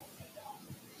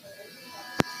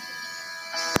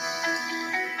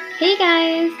Hey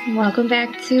guys, welcome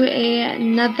back to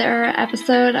another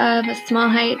episode of Small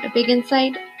Height, Big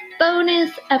Insight bonus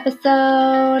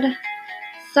episode.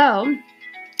 So,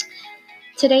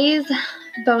 today's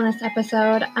bonus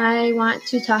episode, I want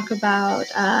to talk about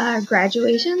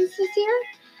graduations this year.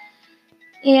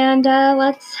 And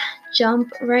let's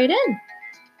jump right in.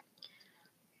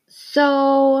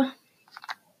 So,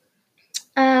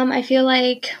 I feel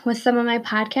like with some of my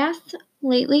podcasts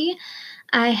lately,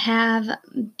 I have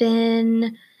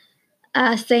been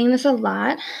saying this a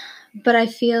lot, but I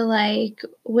feel like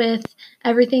with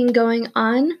everything going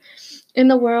on in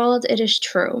the world, it is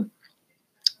true.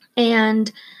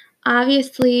 And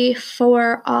obviously,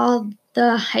 for all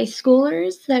the high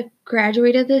schoolers that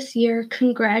graduated this year,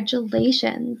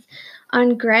 congratulations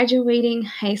on graduating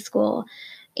high school.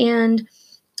 And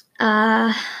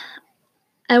I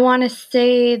want to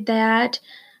say that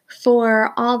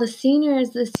for all the seniors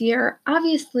this year,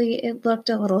 obviously it looked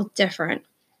a little different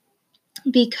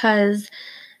because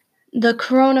the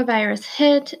coronavirus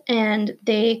hit and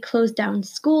they closed down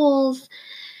schools.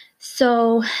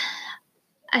 So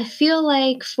I feel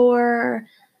like for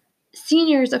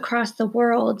seniors across the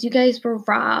world, you guys were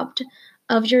robbed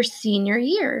of your senior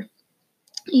year.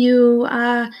 You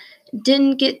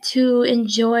didn't get to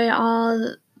enjoy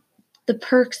all the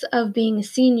perks of being a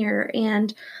senior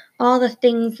and all the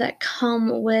things that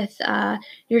come with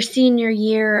your senior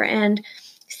year and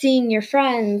seeing your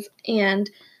friends and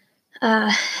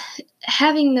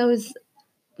having those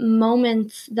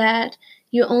moments that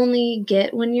you only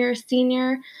get when you're a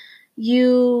senior.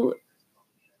 You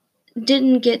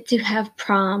didn't get to have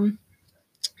prom,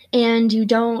 and you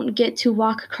don't get to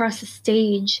walk across the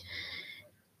stage.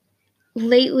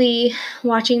 Lately,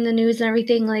 watching the news and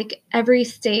everything, like every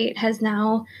state has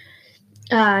now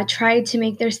tried to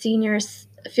make their seniors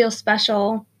feel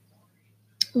special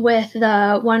with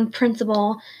the one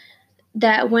principal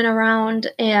that went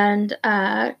around and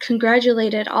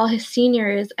congratulated all his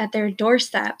seniors at their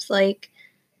doorsteps. Like,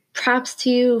 props to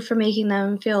you for making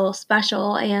them feel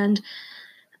special. And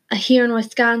here in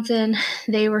Wisconsin,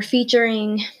 they were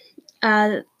featuring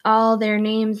all their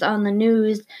names on the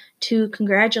news to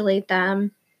congratulate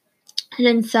them. And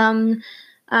in some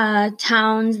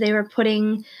towns, they were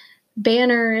putting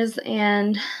banners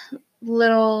and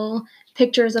little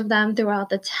pictures of them throughout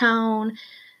the town.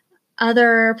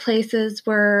 Other places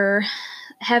were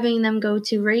having them go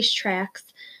to racetracks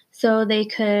so they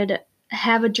could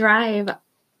have a drive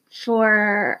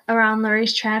for around the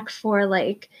racetrack for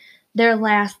like their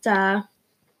last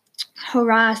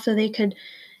hurrah, so they could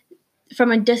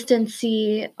from a distance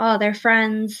see all their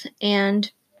friends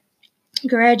and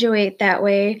graduate that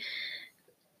way.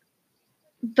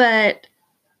 But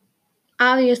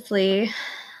obviously,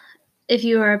 if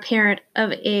you are a parent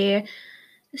of a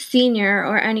senior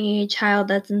or any child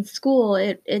that's in school,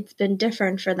 it's been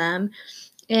different for them.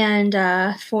 And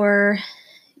for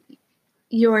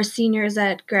your seniors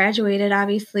that graduated,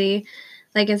 obviously,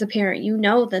 like as a parent, you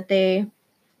know that they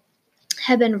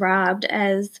have been robbed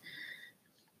as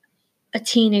a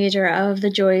teenager of the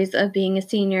joys of being a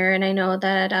senior. And I know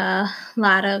that a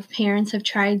lot of parents have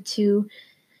tried to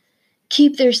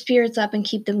keep their spirits up and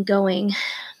keep them going.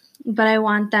 But I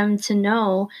want them to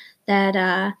know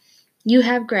that you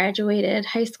have graduated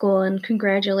high school, and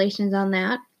congratulations on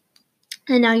that.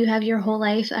 And now you have your whole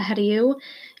life ahead of you.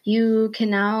 You can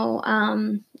now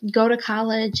go to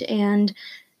college and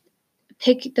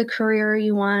pick the career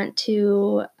you want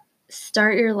to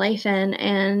start your life in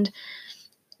and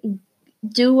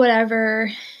do whatever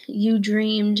you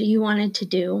dreamed you wanted to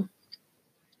do.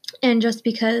 And just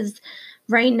because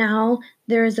right now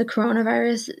there is a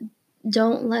coronavirus,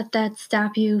 don't let that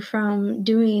stop you from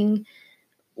doing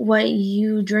what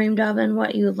you dreamed of and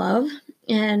what you love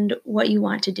and what you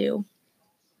want to do.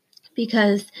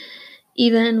 Because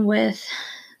even with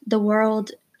the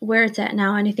world where it's at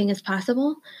now, anything is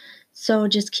possible. So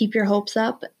just keep your hopes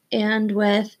up. And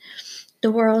with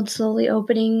the world slowly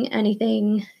opening,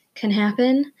 anything can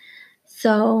happen.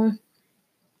 So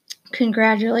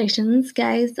congratulations,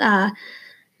 guys.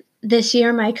 This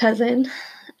year, my cousin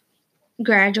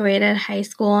graduated high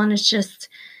school, and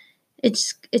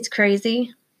it's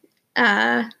crazy.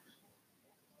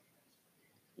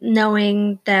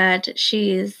 Knowing that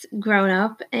she's grown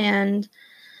up and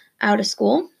out of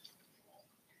school.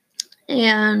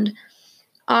 And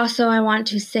also, I want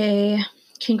to say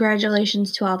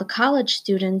congratulations to all the college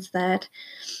students that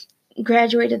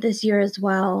graduated this year as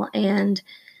well. And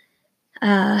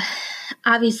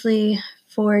obviously,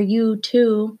 for you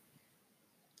too,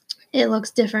 it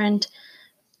looks different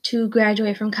to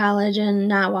graduate from college and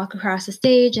not walk across the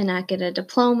stage and not get a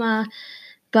diploma.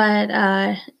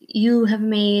 But you have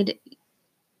made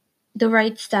the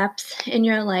right steps in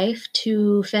your life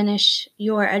to finish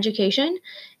your education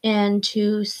and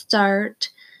to start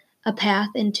a path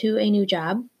into a new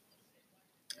job.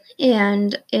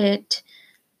 And it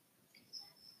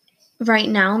right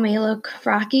now may look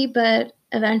rocky, but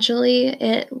eventually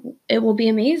it will be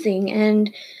amazing,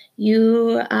 and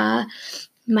you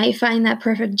might find that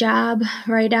perfect job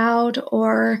right out,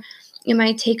 or it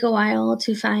might take a while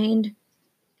to find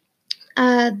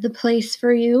the place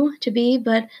for you to be,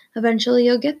 but eventually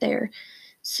you'll get there.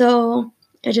 So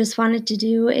I just wanted to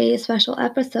do a special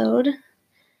episode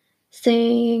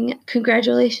saying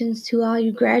congratulations to all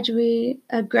you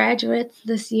graduates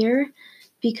this year,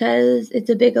 because it's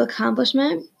a big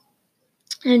accomplishment.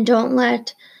 And don't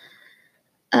let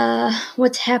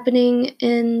what's happening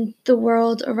in the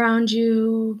world around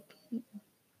you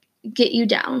get you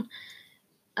down.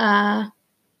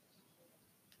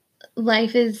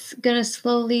 Life is going to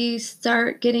slowly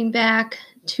start getting back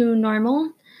to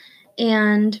normal,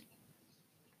 and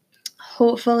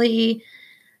hopefully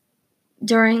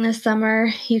during the summer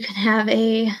you can have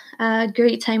a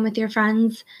great time with your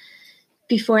friends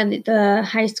before the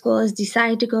high schoolers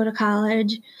decide to go to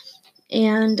college,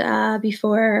 and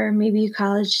before maybe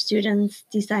college students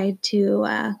decide to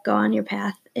go on your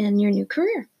path in your new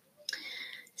career.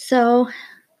 So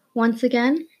once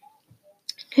again,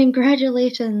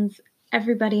 congratulations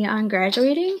everybody on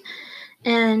graduating,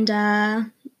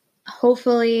 and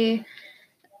hopefully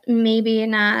maybe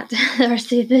not or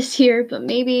say this year, but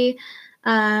maybe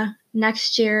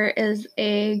next year is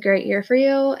a great year for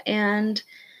you, and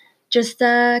just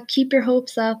keep your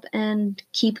hopes up and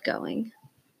keep going.